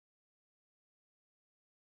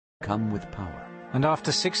come with power. And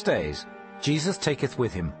after 6 days Jesus taketh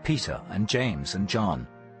with him Peter and James and John,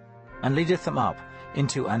 and leadeth them up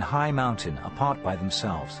into an high mountain apart by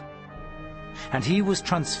themselves. And he was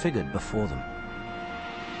transfigured before them.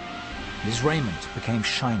 His raiment became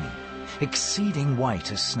shining, exceeding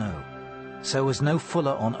white as snow, so as no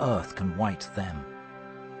fuller on earth can white them.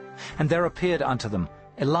 And there appeared unto them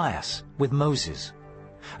Elias with Moses,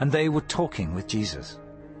 and they were talking with Jesus.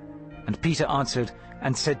 And Peter answered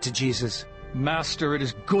and said to Jesus, Master, it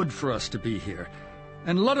is good for us to be here.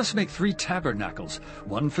 And let us make 3 tabernacles,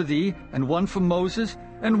 one for thee, and one for Moses,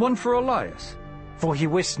 and one for Elias. For he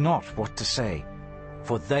wist not what to say,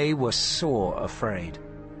 for they were sore afraid.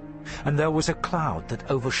 And there was a cloud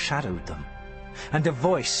that overshadowed them. And a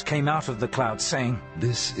voice came out of the cloud, saying,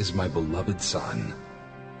 This is my beloved Son.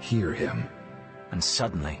 Hear him. And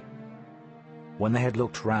suddenly, when they had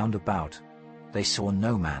looked round about, they saw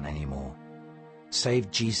no man any more,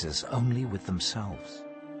 save Jesus only with themselves.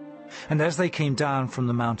 And as they came down from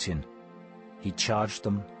the mountain, he charged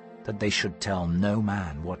them that they should tell no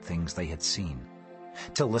man what things they had seen,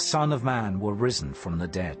 till the Son of Man were risen from the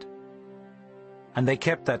dead. And they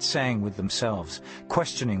kept that saying with themselves,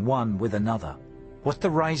 questioning one with another, what the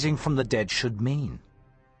rising from the dead should mean.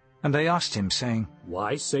 And they asked him, saying,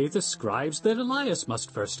 Why say the scribes that Elias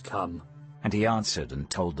must first come? And he answered and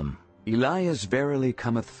told them, Elias verily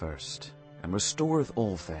cometh first, and restoreth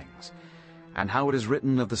all things. And how it is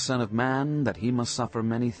written of the Son of Man, that he must suffer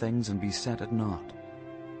many things and be set at naught.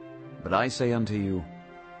 But I say unto you,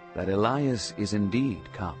 that Elias is indeed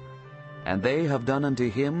come, and they have done unto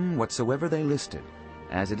him whatsoever they listed,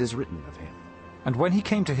 as it is written of him. And when he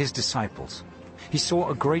came to his disciples, he saw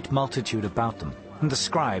a great multitude about them, and the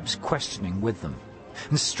scribes questioning with them.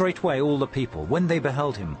 And straightway all the people, when they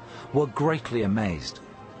beheld him, were greatly amazed,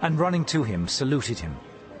 and running to him saluted him.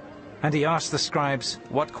 And he asked the scribes,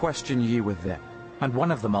 What question ye with them? And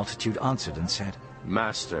one of the multitude answered and said,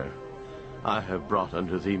 Master, I have brought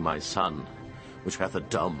unto thee my son, which hath a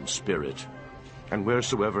dumb spirit. And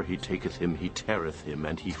wheresoever he taketh him, he teareth him,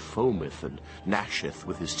 and he foameth and gnasheth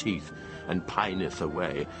with his teeth, and pineth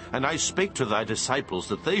away. And I spake to thy disciples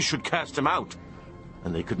that they should cast him out,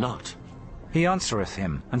 and they could not. He answereth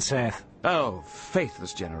him, and saith, O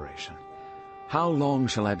faithless generation, how long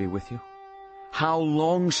shall I be with you? How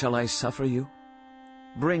long shall I suffer you?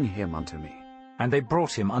 Bring him unto me. And they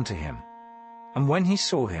brought him unto him. And when he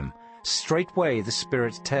saw him, straightway the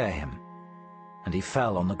spirit tare him. And he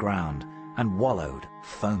fell on the ground, and wallowed,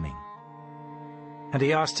 foaming. And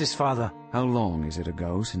he asked his father, How long is it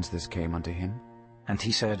ago since this came unto him? And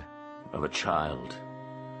he said, Of a child,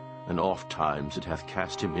 and oft times it hath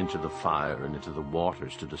cast him into the fire and into the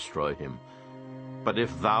waters to destroy him. But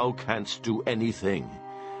if thou canst do anything,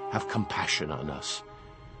 have compassion on us,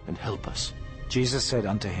 and help us. Jesus said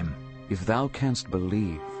unto him, If thou canst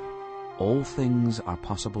believe, all things are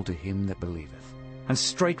possible to him that believeth. And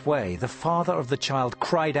straightway the father of the child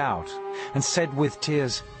cried out, and said with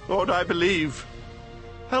tears, Lord, I believe.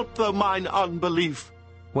 Help thou mine unbelief.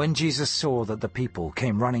 When Jesus saw that the people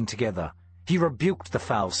came running together, he rebuked the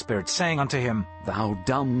foul spirit, saying unto him, Thou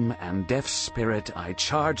dumb and deaf spirit, I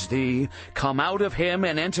charge thee, come out of him,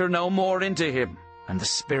 and enter no more into him. And the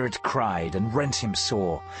spirit cried, and rent him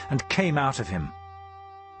sore, and came out of him.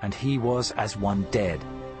 And he was as one dead,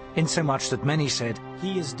 insomuch that many said,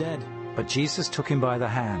 He is dead. But Jesus took him by the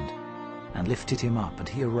hand, and lifted him up, and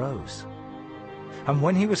he arose. And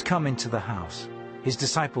when he was come into the house, his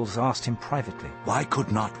disciples asked him privately, Why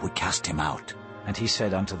could not we cast him out? And he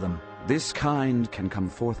said unto them, This kind can come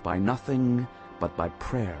forth by nothing but by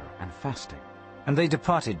prayer and fasting. And they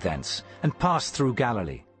departed thence, and passed through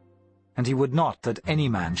Galilee. And he would not that any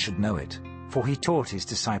man should know it, for he taught his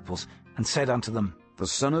disciples, and said unto them, The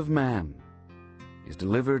Son of Man is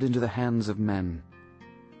delivered into the hands of men,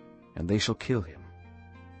 and they shall kill him.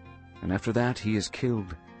 And after that he is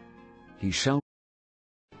killed, he shall...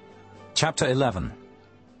 Chapter 11.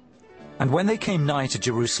 And when they came nigh to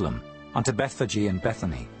Jerusalem, unto Bethphage and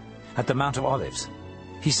Bethany, at the Mount of Olives,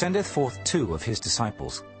 he sendeth forth 2 of his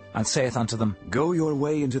disciples, and saith unto them, Go your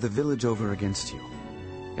way into the village over against you,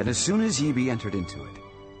 and as soon as ye be entered into it,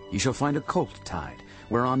 ye shall find a colt tied,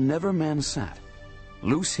 whereon never man sat.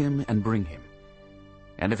 Loose him, and bring him.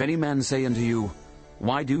 And if any man say unto you,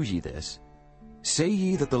 Why do ye this? Say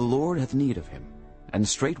ye that the Lord hath need of him, and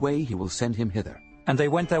straightway he will send him hither. And they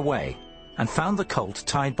went their way, and found the colt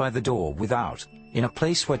tied by the door without, in a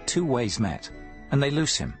place where 2 ways met, and they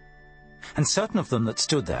loose him. And certain of them that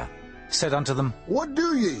stood there said unto them, What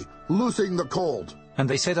do ye, loosing the colt? And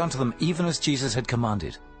they said unto them, even as Jesus had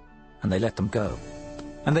commanded. And they let them go.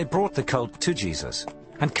 And they brought the colt to Jesus,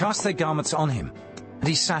 and cast their garments on him, and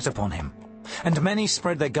he sat upon him. And many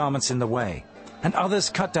spread their garments in the way, and others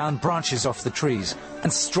cut down branches off the trees,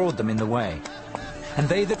 and strawed them in the way. And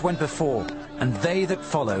they that went before, and they that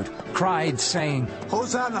followed, cried, saying,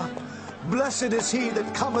 Hosanna! Blessed is he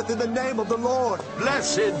that cometh in the name of the Lord.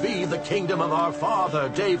 Blessed be the kingdom of our father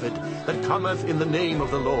David, that cometh in the name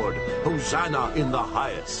of the Lord. Hosanna in the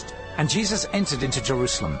highest. And Jesus entered into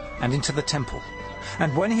Jerusalem, and into the temple.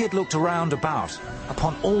 And when he had looked around about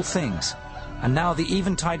upon all things, and now the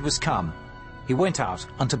eventide was come, he went out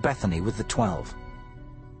unto Bethany with the 12.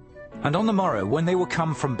 And on the morrow, when they were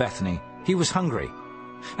come from Bethany, he was hungry.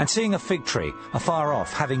 And seeing a fig tree afar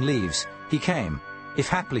off, having leaves, he came, if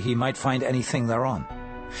haply he might find anything thereon.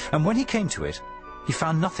 And when he came to it, he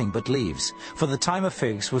found nothing but leaves, for the time of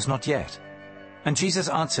figs was not yet. And Jesus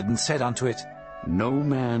answered and said unto it, No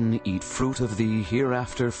man eat fruit of thee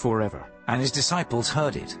hereafter forever. And his disciples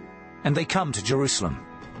heard it. And they come to Jerusalem.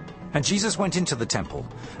 And Jesus went into the temple,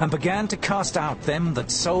 and began to cast out them that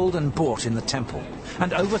sold and bought in the temple,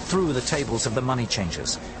 and overthrew the tables of the money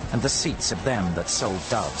changers, and the seats of them that sold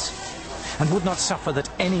doves, and would not suffer that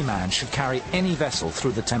any man should carry any vessel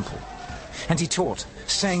through the temple. And he taught,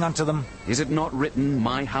 saying unto them, Is it not written,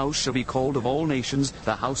 My house shall be called of all nations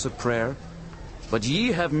the house of prayer? But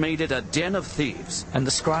ye have made it a den of thieves. And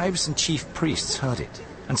the scribes and chief priests heard it,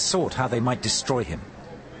 and sought how they might destroy him,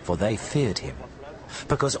 for they feared him,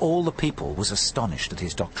 because all the people was astonished at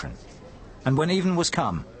his doctrine. And when even was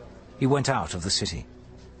come, he went out of the city.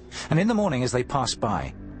 And in the morning as they passed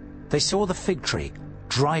by, they saw the fig tree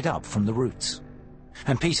dried up from the roots.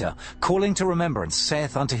 And Peter, calling to remembrance,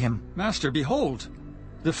 saith unto him, Master, behold,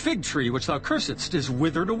 the fig tree which thou cursedst is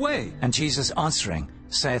withered away. And Jesus answering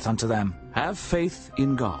saith unto them, Have faith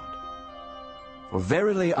in God. For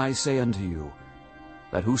verily I say unto you,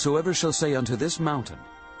 that whosoever shall say unto this mountain,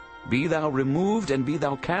 Be thou removed, and be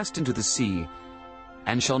thou cast into the sea,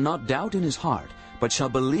 and shall not doubt in his heart, but shall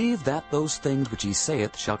believe that those things which he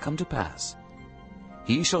saith shall come to pass,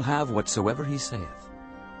 he shall have whatsoever he saith.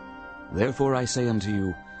 Therefore I say unto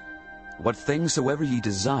you, what things soever ye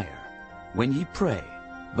desire, when ye pray,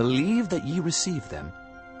 believe that ye receive them,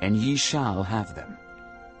 and ye shall have them.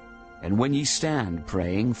 And when ye stand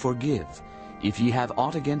praying, forgive, if ye have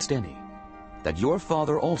aught against any, that your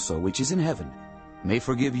Father also which is in heaven may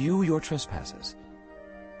forgive you your trespasses.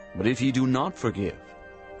 But if ye do not forgive,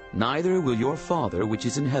 neither will your Father which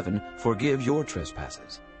is in heaven forgive your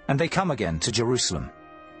trespasses. And they come again to Jerusalem.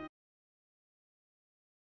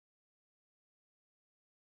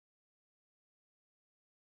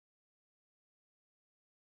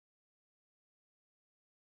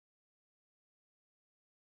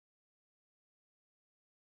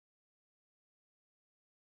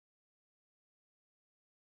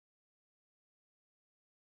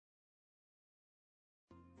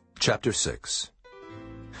 Chapter 6.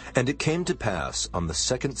 And it came to pass on the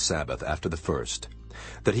second Sabbath after the first,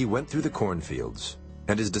 that he went through the cornfields,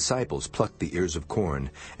 and his disciples plucked the ears of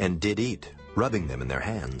corn, and did eat, rubbing them in their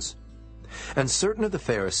hands. And certain of the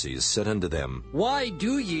Pharisees said unto them, Why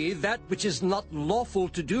do ye that which is not lawful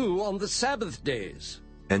to do on the Sabbath days?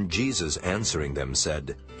 And Jesus answering them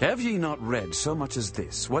said, Have ye not read so much as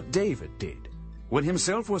this, what David did, when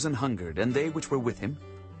himself was an hungered, and they which were with him?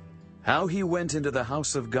 How he went into the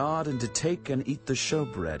house of God, and did take and eat the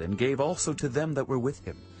showbread, and gave also to them that were with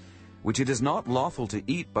him, which it is not lawful to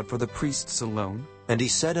eat but for the priests alone. And he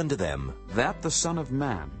said unto them, That the Son of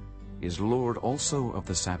Man is Lord also of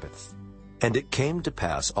the Sabbath. And it came to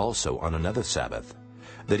pass also on another Sabbath,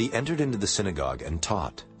 that he entered into the synagogue and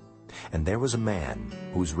taught. And there was a man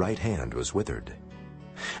whose right hand was withered.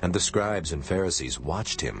 And the scribes and Pharisees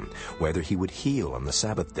watched him, whether he would heal on the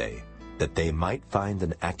Sabbath day, that they might find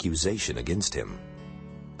an accusation against him.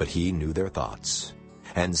 But he knew their thoughts,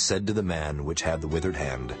 and said to the man which had the withered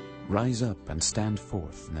hand, Rise up and stand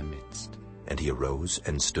forth in the midst. And he arose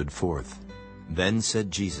and stood forth. Then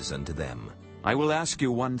said Jesus unto them, I will ask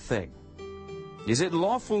you one thing. Is it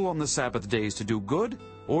lawful on the Sabbath days to do good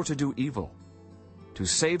or to do evil, to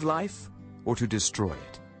save life or to destroy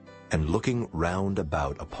it? And looking round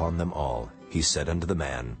about upon them all, he said unto the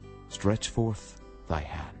man, Stretch forth thy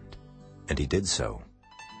hand. And he did so,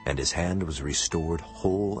 and his hand was restored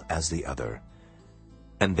whole as the other.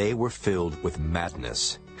 And they were filled with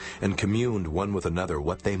madness, and communed one with another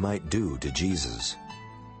what they might do to Jesus.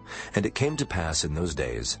 And it came to pass in those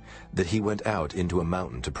days that he went out into a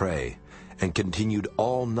mountain to pray, and continued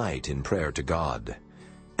all night in prayer to God.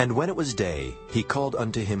 And when it was day, he called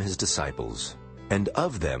unto him his disciples, and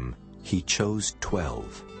of them he chose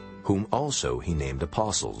 12, whom also he named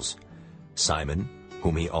apostles, Simon,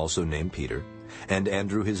 whom he also named Peter, and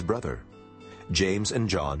Andrew his brother, James and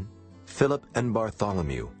John, Philip and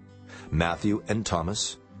Bartholomew, Matthew and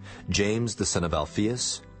Thomas, James the son of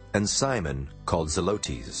Alphaeus, and Simon called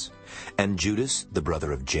Zelotes, and Judas the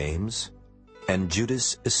brother of James, and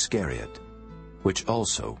Judas Iscariot, which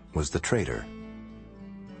also was the traitor.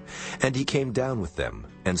 And he came down with them,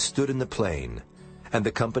 and stood in the plain, and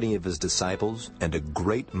the company of his disciples, and a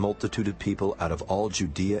great multitude of people out of all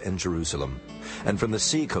Judea and Jerusalem, and from the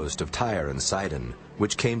sea coast of Tyre and Sidon,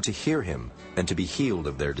 which came to hear him, and to be healed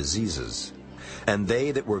of their diseases. And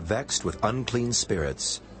they that were vexed with unclean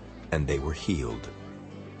spirits, and they were healed.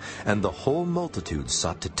 And the whole multitude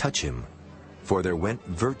sought to touch him, for there went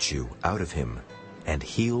virtue out of him, and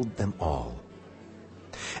healed them all.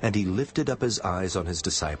 And he lifted up his eyes on his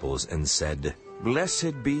disciples, and said,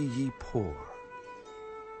 Blessed be ye poor,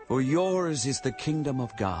 for yours is the kingdom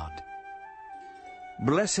of God.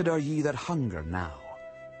 Blessed are ye that hunger now,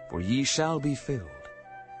 for ye shall be filled.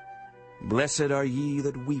 Blessed are ye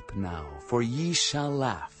that weep now, for ye shall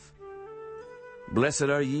laugh. Blessed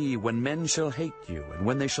are ye when men shall hate you, and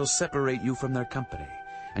when they shall separate you from their company,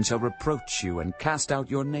 and shall reproach you, and cast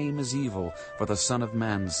out your name as evil for the Son of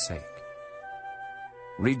Man's sake.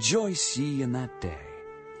 Rejoice ye in that day,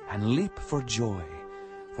 and leap for joy,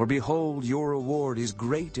 for behold, your reward is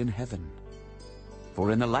great in heaven.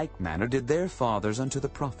 For in the like manner did their fathers unto the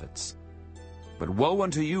prophets. But woe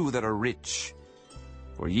unto you that are rich,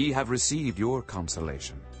 for ye have received your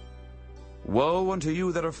consolation. Woe unto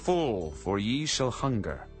you that are full, for ye shall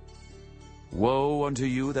hunger. Woe unto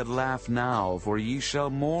you that laugh now, for ye shall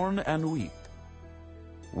mourn and weep.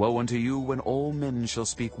 Woe unto you when all men shall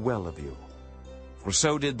speak well of you. For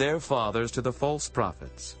so did their fathers to the false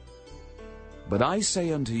prophets. But I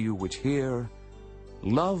say unto you which hear,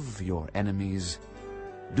 love your enemies,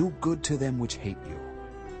 do good to them which hate you.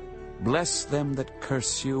 Bless them that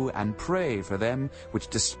curse you, and pray for them which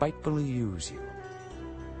despitefully use you.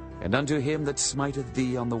 And unto him that smiteth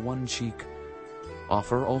thee on the one cheek,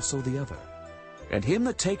 offer also the other. And him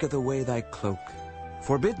that taketh away thy cloak,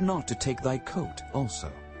 forbid not to take thy coat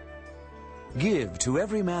also. Give to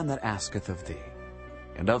every man that asketh of thee,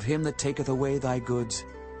 and of him that taketh away thy goods,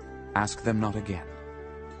 ask them not again.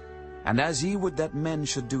 And as ye would that men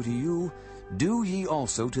should do to you, do ye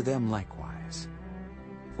also to them likewise.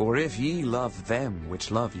 For if ye love them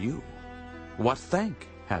which love you, what thank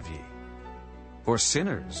have ye? For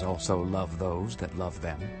sinners also love those that love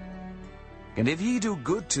them. And if ye do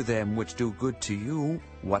good to them which do good to you,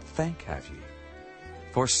 what thank have ye?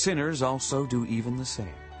 For sinners also do even the same.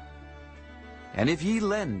 And if ye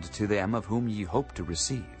lend to them of whom ye hope to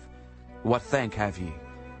receive, what thank have ye?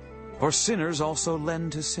 For sinners also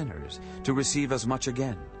lend to sinners, to receive as much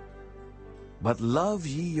again. But love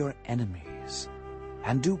ye your enemies,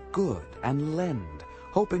 and do good, and lend,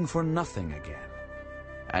 hoping for nothing again.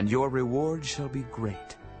 And your reward shall be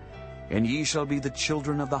great, and ye shall be the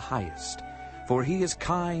children of the highest, for he is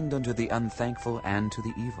kind unto the unthankful and to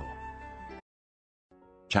the evil.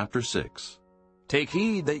 Chapter 6. Take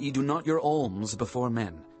heed that ye do not your alms before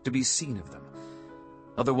men, to be seen of them.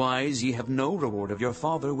 Otherwise ye have no reward of your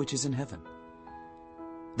Father which is in heaven.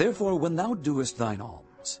 Therefore when thou doest thine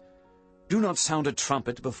alms, do not sound a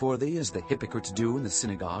trumpet before thee, as the hypocrites do in the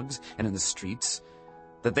synagogues and in the streets,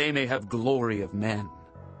 that they may have glory of men.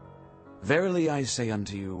 Verily I say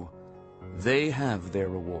unto you, they have their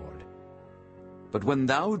reward. But when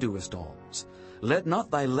thou doest alms, let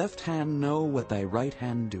not thy left hand know what thy right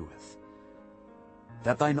hand doeth,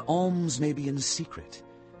 that thine alms may be in secret,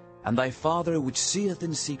 and thy Father which seeth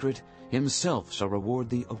in secret himself shall reward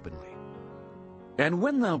thee openly. And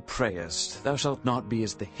when thou prayest, thou shalt not be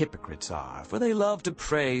as the hypocrites are, for they love to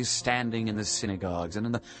pray standing in the synagogues and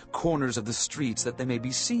in the corners of the streets, that they may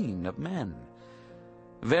be seen of men.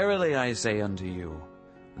 Verily I say unto you,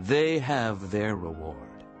 they have their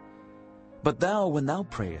reward. But thou, when thou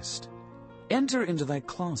prayest, enter into thy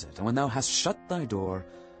closet, and when thou hast shut thy door,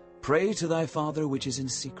 pray to thy Father which is in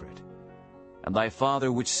secret, and thy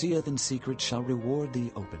Father which seeth in secret shall reward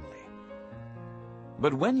thee openly.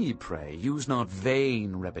 But when ye pray, use not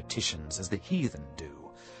vain repetitions as the heathen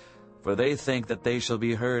do, for they think that they shall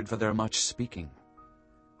be heard for their much speaking.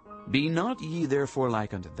 Be not ye therefore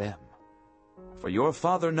like unto them, for your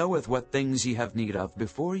Father knoweth what things ye have need of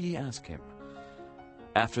before ye ask him.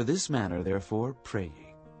 After this manner therefore pray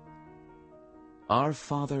ye. Our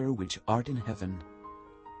Father which art in heaven,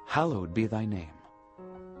 hallowed be thy name.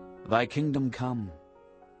 Thy kingdom come,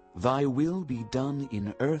 thy will be done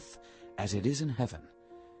in earth as it is in heaven.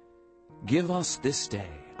 Give us this day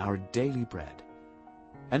our daily bread,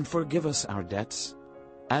 and forgive us our debts,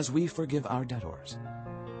 as we forgive our debtors.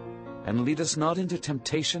 And lead us not into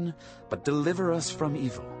temptation, but deliver us from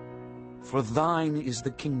evil. For thine is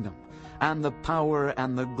the kingdom, and the power,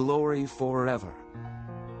 and the glory forever.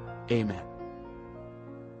 Amen.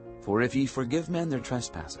 For if ye forgive men their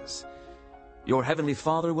trespasses, your heavenly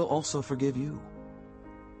Father will also forgive you.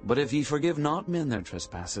 But if ye forgive not men their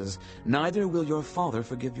trespasses, neither will your Father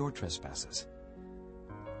forgive your trespasses.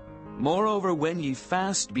 Moreover, when ye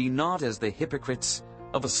fast, be not as the hypocrites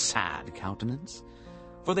of a sad countenance,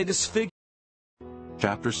 for they disfigure.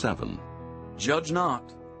 Chapter 7. Judge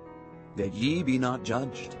not, that ye be not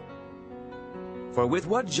judged. For with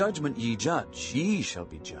what judgment ye judge, ye shall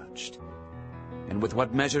be judged. And with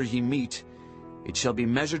what measure ye mete, it shall be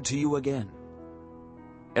measured to you again.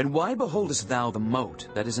 And why beholdest thou the mote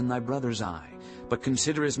that is in thy brother's eye, but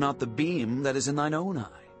considerest not the beam that is in thine own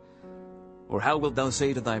eye? Or how wilt thou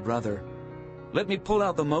say to thy brother, Let me pull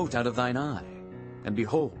out the mote out of thine eye, and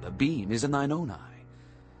behold, a beam is in thine own eye?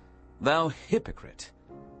 Thou hypocrite,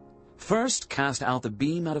 first cast out the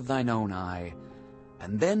beam out of thine own eye,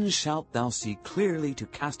 and then shalt thou see clearly to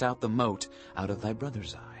cast out the mote out of thy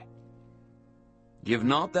brother's eye. Give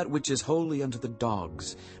not that which is holy unto the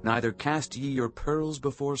dogs, neither cast ye your pearls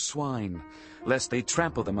before swine, lest they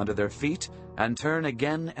trample them under their feet, and turn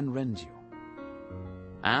again and rend you.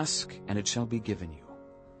 Ask, and it shall be given you.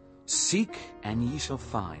 Seek, and ye shall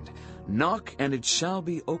find. Knock, and it shall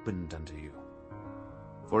be opened unto you.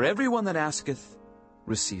 For every one that asketh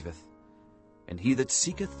receiveth, and he that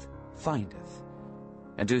seeketh findeth,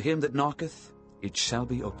 and to him that knocketh it shall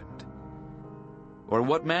be opened. Or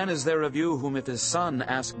what man is there of you whom if his son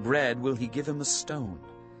ask bread, will he give him a stone?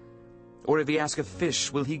 Or if he ask a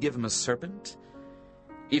fish, will he give him a serpent?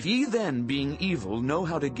 If ye then, being evil, know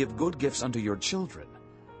how to give good gifts unto your children,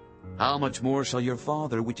 how much more shall your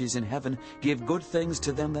Father which is in heaven give good things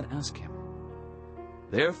to them that ask him?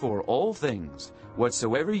 Therefore all things,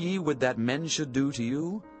 whatsoever ye would that men should do to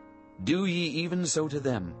you, do ye even so to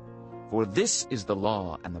them. For this is the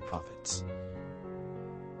law and the prophets.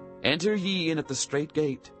 Enter ye in at the strait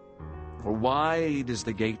gate, for wide is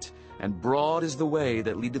the gate, and broad is the way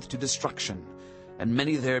that leadeth to destruction, and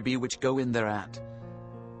many there be which go in thereat.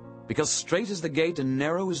 Because strait is the gate, and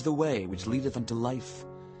narrow is the way which leadeth unto life,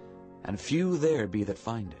 and few there be that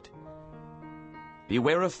find it.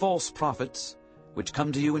 Beware of false prophets, which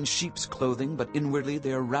come to you in sheep's clothing, but inwardly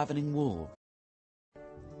they are ravening wolves.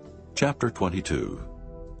 Chapter 22.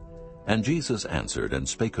 And Jesus answered and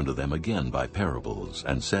spake unto them again by parables,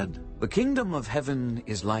 and said, The kingdom of heaven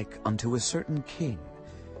is like unto a certain king,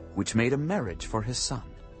 which made a marriage for his son,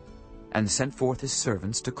 and sent forth his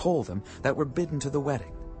servants to call them that were bidden to the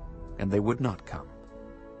wedding, and they would not come.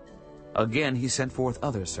 Again he sent forth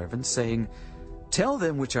other servants, saying, Tell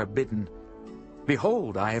them which are bidden,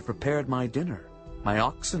 Behold, I have prepared my dinner, my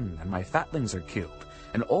oxen and my fatlings are killed,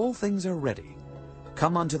 and all things are ready.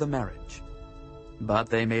 Come unto the marriage. But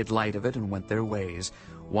they made light of it, and went their ways,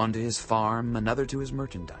 one to his farm, another to his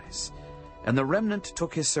merchandise. And the remnant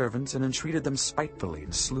took his servants, and entreated them spitefully,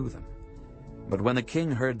 and slew them. But when the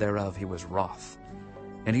king heard thereof, he was wroth.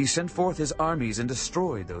 And he sent forth his armies, and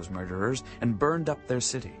destroyed those murderers, and burned up their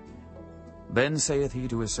city. Then saith he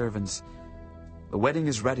to his servants, The wedding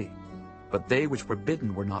is ready, but they which were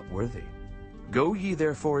bidden were not worthy. Go ye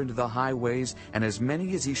therefore into the highways, and as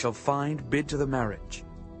many as ye shall find, bid to the marriage.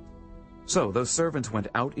 So those servants went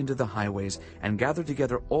out into the highways, and gathered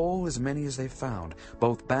together all as many as they found,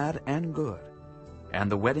 both bad and good. And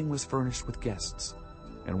the wedding was furnished with guests.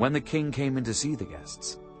 And when the king came in to see the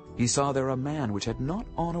guests, he saw there a man which had not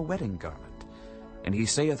on a wedding garment. And he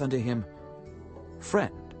saith unto him,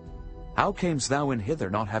 Friend, how camest thou in hither,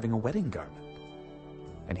 not having a wedding garment?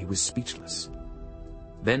 And he was speechless.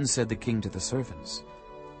 Then said the king to the servants,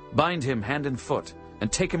 Bind him hand and foot, and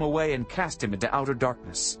take him away, and cast him into outer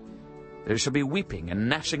darkness. There shall be weeping and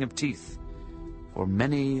gnashing of teeth, for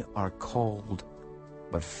many are called,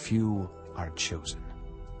 but few are chosen.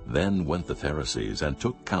 Then went the Pharisees, and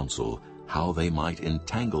took counsel, how they might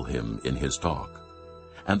entangle him in his talk.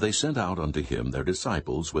 And they sent out unto him their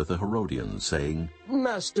disciples with the Herodians, saying,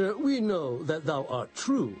 Master, we know that thou art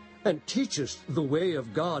true, and teachest the way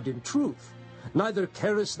of God in truth. Neither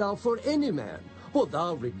carest thou for any man, for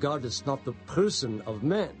thou regardest not the person of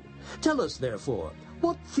men. Tell us therefore,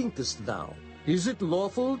 what thinkest thou? Is it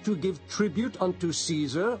lawful to give tribute unto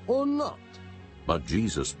Caesar, or not? But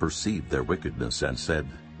Jesus perceived their wickedness, and said,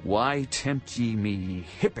 Why tempt ye me, ye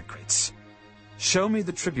hypocrites? Show me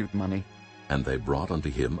the tribute money. And they brought unto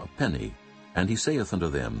him a penny. And he saith unto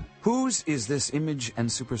them, Whose is this image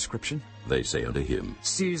and superscription? They say unto him,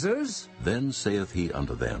 Caesar's. Then saith he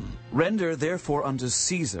unto them, Render therefore unto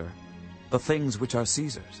Caesar the things which are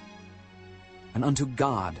Caesar's, and unto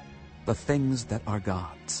God the things that are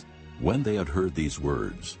God's. When they had heard these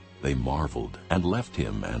words, They marveled, and left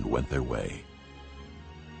him, and went their way.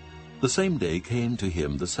 The same day came to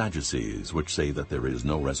him the Sadducees, which say that there is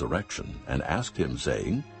no resurrection, and asked him,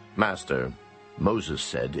 saying, Master, Moses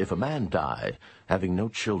said, if a man die, having no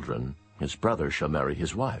children, his brother shall marry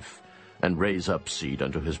his wife, and raise up seed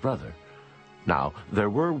unto his brother. Now there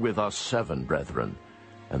were with us 7 brethren,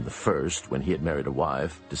 and the first, when he had married a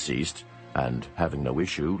wife, deceased, and, having no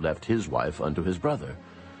issue, left his wife unto his brother.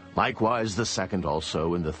 Likewise the second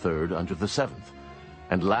also, and the third unto the 7th.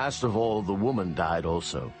 And last of all the woman died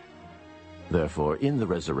also. Therefore in the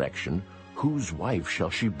resurrection, whose wife shall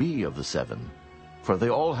she be of the 7? For they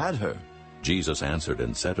all had her. Jesus answered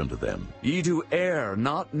and said unto them, Ye do err,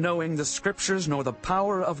 not knowing the Scriptures nor the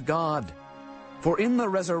power of God. For in the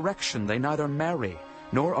resurrection they neither marry,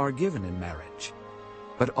 nor are given in marriage,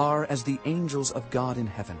 but are as the angels of God in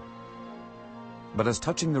heaven. But as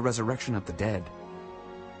touching the resurrection of the dead,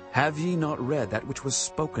 have ye not read that which was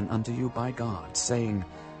spoken unto you by God, saying,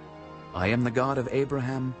 I am the God of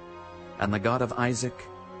Abraham, and the God of Isaac,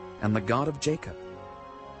 and the God of Jacob?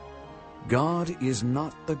 God is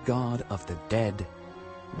not the God of the dead,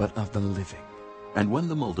 but of the living. And when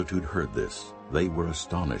the multitude heard this, they were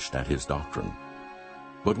astonished at his doctrine.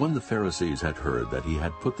 But when the Pharisees had heard that he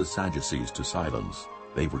had put the Sadducees to silence,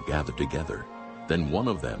 they were gathered together. Then one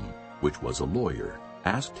of them, which was a lawyer,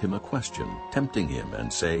 asked him a question, tempting him,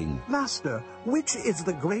 and saying, Master, which is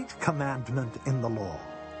the great commandment in the law?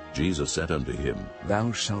 Jesus said unto him,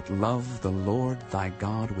 Thou shalt love the Lord thy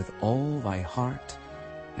God with all thy heart,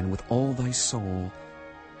 and with all thy soul,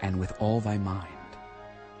 and with all thy mind.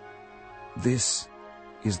 This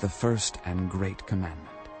is the first and great commandment.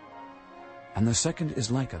 And the second is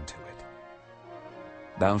like unto it.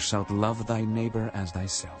 Thou shalt love thy neighbor as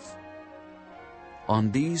thyself.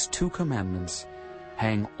 On these 2 commandments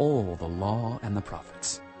hang all the law and the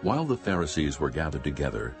prophets. While the Pharisees were gathered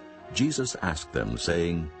together, Jesus asked them,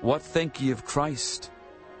 saying, What think ye of Christ?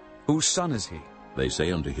 Whose son is he? They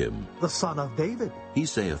say unto him, The son of David. He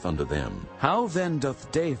saith unto them, How then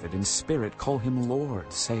doth David in spirit call him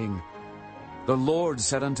Lord, saying, The Lord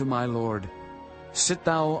said unto my Lord, Sit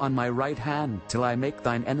thou on my right hand, till I make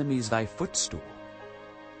thine enemies thy footstool.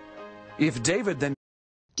 If David then...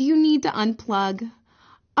 Do you need to unplug?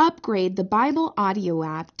 Upgrade the Bible audio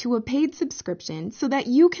app to a paid subscription so that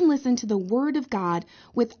you can listen to the Word of God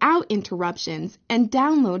without interruptions and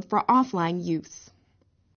download for offline use.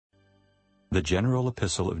 The General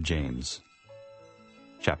Epistle of James,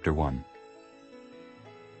 Chapter 1.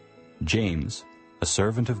 James, a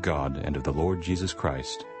servant of God and of the Lord Jesus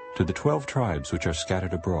Christ, to the 12 tribes which are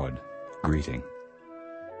scattered abroad, greeting.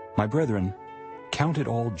 My brethren, count it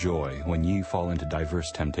all joy when ye fall into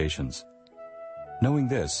diverse temptations, knowing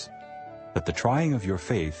this, that the trying of your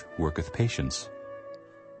faith worketh patience.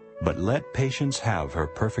 But let patience have her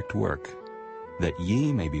perfect work, that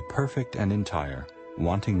ye may be perfect and entire,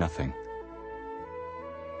 wanting nothing.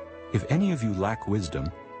 If any of you lack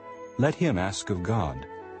wisdom, let him ask of God,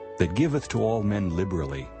 that giveth to all men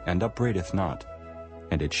liberally, and upbraideth not,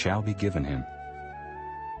 and it shall be given him.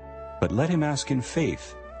 But let him ask in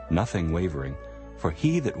faith, nothing wavering, for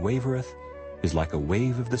he that wavereth is like a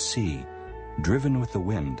wave of the sea, driven with the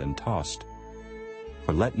wind and tossed.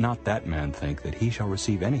 For let not that man think that he shall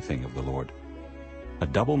receive anything of the Lord. A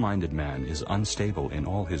double-minded man is unstable in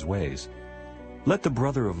all his ways. Let the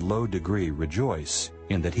brother of low degree rejoice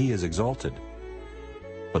in that he is exalted,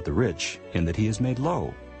 but the rich in that he is made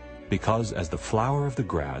low, because as the flower of the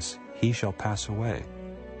grass he shall pass away.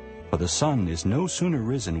 For the sun is no sooner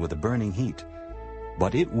risen with a burning heat,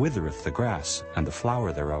 but it withereth the grass, and the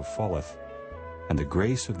flower thereof falleth, and the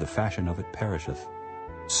grace of the fashion of it perisheth.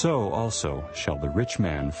 So also shall the rich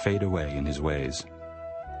man fade away in his ways.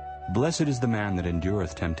 Blessed is the man that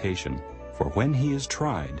endureth temptation, for when he is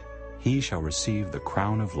tried, he shall receive the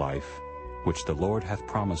crown of life, which the Lord hath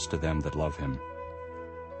promised to them that love him.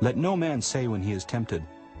 Let no man say when he is tempted,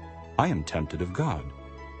 I am tempted of God.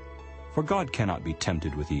 For God cannot be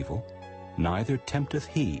tempted with evil, neither tempteth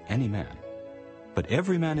he any man. But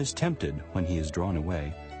every man is tempted when he is drawn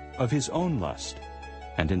away of his own lust,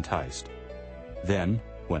 and enticed. Then,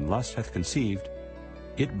 when lust hath conceived,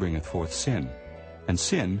 it bringeth forth sin, and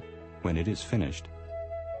sin, when it is finished,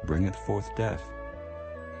 bringeth forth death.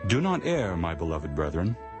 Do not err, my beloved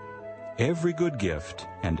brethren. Every good gift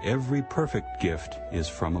and every perfect gift is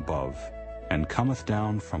from above, and cometh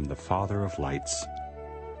down from the Father of lights,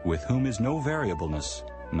 with whom is no variableness,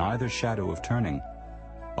 neither shadow of turning.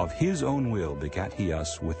 Of his own will begat he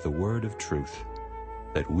us with the word of truth,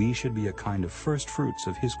 that we should be a kind of first fruits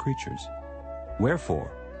of his creatures.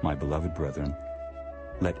 Wherefore, my beloved brethren,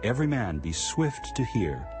 let every man be swift to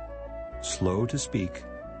hear, slow to speak,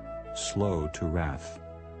 slow to wrath.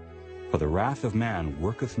 For the wrath of man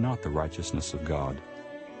worketh not the righteousness of God.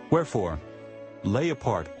 Wherefore, lay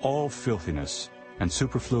apart all filthiness and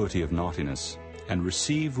superfluity of naughtiness, and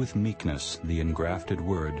receive with meekness the engrafted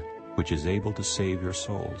word, which is able to save your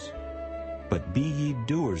souls. But be ye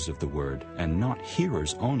doers of the word, and not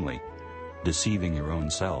hearers only, deceiving your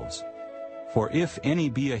own selves. For if any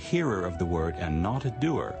be a hearer of the word, and not a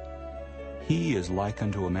doer, he is like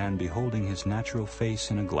unto a man beholding his natural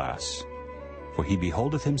face in a glass. For he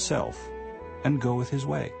beholdeth himself, and goeth his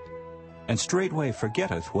way, and straightway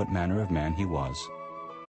forgetteth what manner of man he was.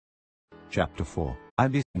 Chapter 4. I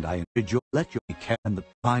entreat you, let you be care and the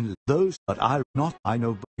find those, but I not. I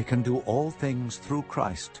know I can do all things through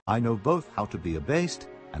Christ. I know both how to be abased,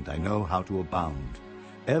 and I know how to abound.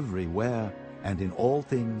 Everywhere and in all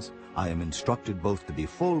things I am instructed both to be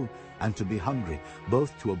full and to be hungry,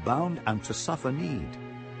 both to abound and to suffer need.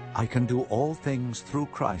 I can do all things through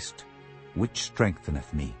Christ, which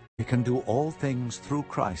strengtheneth me. I can do all things through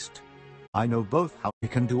Christ. I know both how I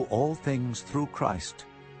can do all things through Christ,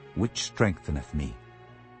 which strengtheneth me.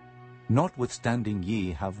 Notwithstanding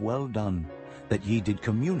ye have well done, that ye did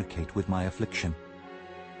communicate with my affliction.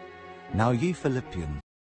 Now ye Philippians.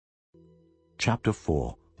 Chapter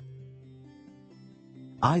 4.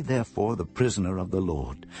 I therefore, the prisoner of the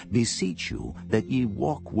Lord, beseech you that ye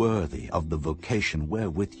walk worthy of the vocation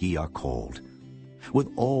wherewith ye are called,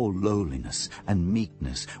 with all lowliness and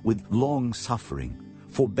meekness, with long-suffering,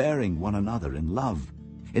 forbearing one another in love,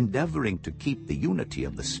 endeavoring to keep the unity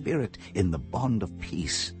of the Spirit in the bond of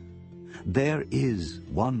peace. There is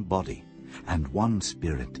one body and one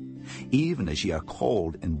Spirit, even as ye are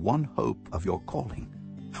called in one hope of your calling,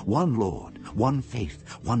 one Lord, one faith,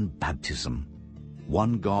 one baptism,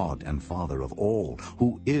 one God and Father of all,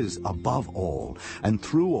 who is above all, and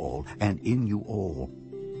through all, and in you all.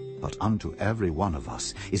 But unto every one of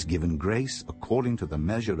us is given grace according to the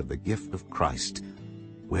measure of the gift of Christ.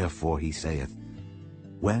 Wherefore he saith,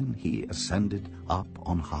 When he ascended up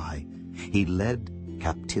on high, he led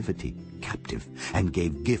captivity captive, and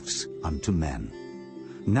gave gifts unto men.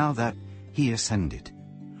 Now that he ascended,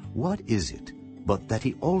 what is it but that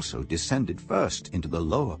he also descended first into the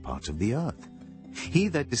lower parts of the earth? He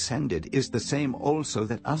that descended is the same also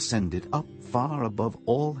that ascended up far above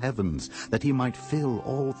all heavens, that he might fill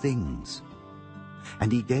all things.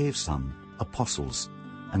 And he gave some apostles,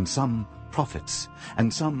 and some prophets,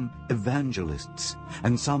 and some evangelists,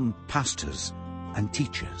 and some pastors and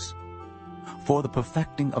teachers, for the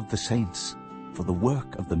perfecting of the saints, for the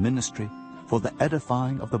work of the ministry, for the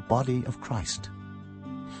edifying of the body of Christ,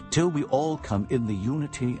 till we all come in the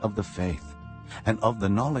unity of the faith, and of the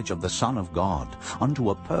knowledge of the Son of God, unto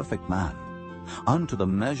a perfect man, unto the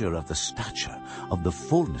measure of the stature of the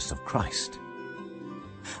fullness of Christ,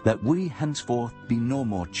 that we henceforth be no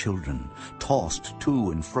more children, tossed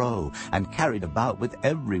to and fro, and carried about with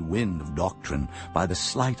every wind of doctrine, by the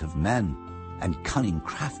sleight of men, and cunning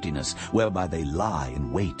craftiness, whereby they lie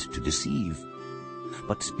in wait to deceive.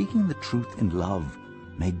 But speaking the truth in love,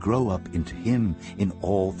 may grow up into him in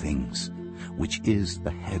all things, which is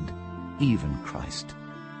the head, even Christ,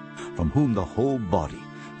 from whom the whole body,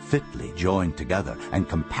 fitly joined together and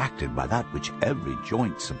compacted by that which every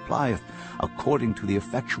joint supplieth, according to the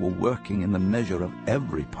effectual working in the measure of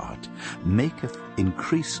every part, maketh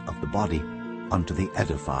increase of the body unto the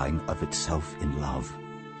edifying of itself in love.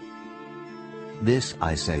 This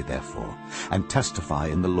I say therefore, and testify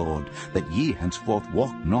in the Lord, that ye henceforth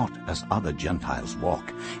walk not as other Gentiles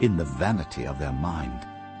walk, in the vanity of their mind,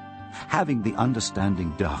 having the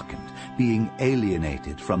understanding darkened, being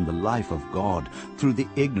alienated from the life of God through the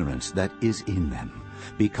ignorance that is in them,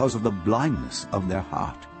 because of the blindness of their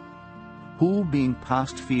heart, who being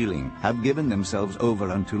past feeling have given themselves over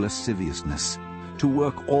unto lasciviousness, to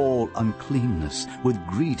work all uncleanness with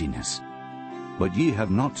greediness. But ye have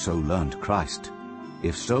not so learned Christ,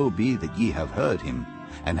 if so be that ye have heard him,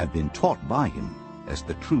 and have been taught by him, as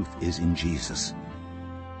the truth is in Jesus.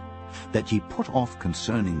 That ye put off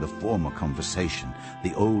concerning the former conversation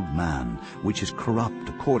the old man, which is corrupt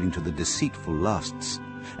according to the deceitful lusts,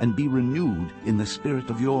 and be renewed in the spirit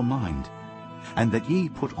of your mind, and that ye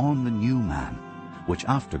put on the new man, which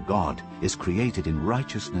after God is created in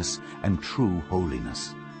righteousness and true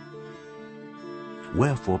holiness.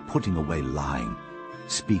 Wherefore, putting away lying,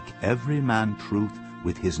 speak every man truth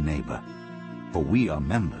with his neighbor, for we are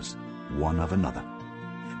members one of another.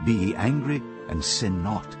 Be ye angry, and sin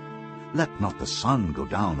not. Let not the sun go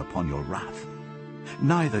down upon your wrath.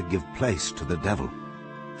 Neither give place to the devil.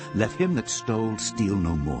 Let him that stole steal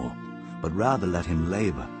no more, but rather let him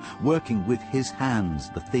labor, working with his hands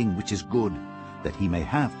the thing which is good, that he may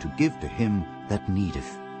have to give to him that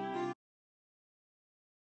needeth.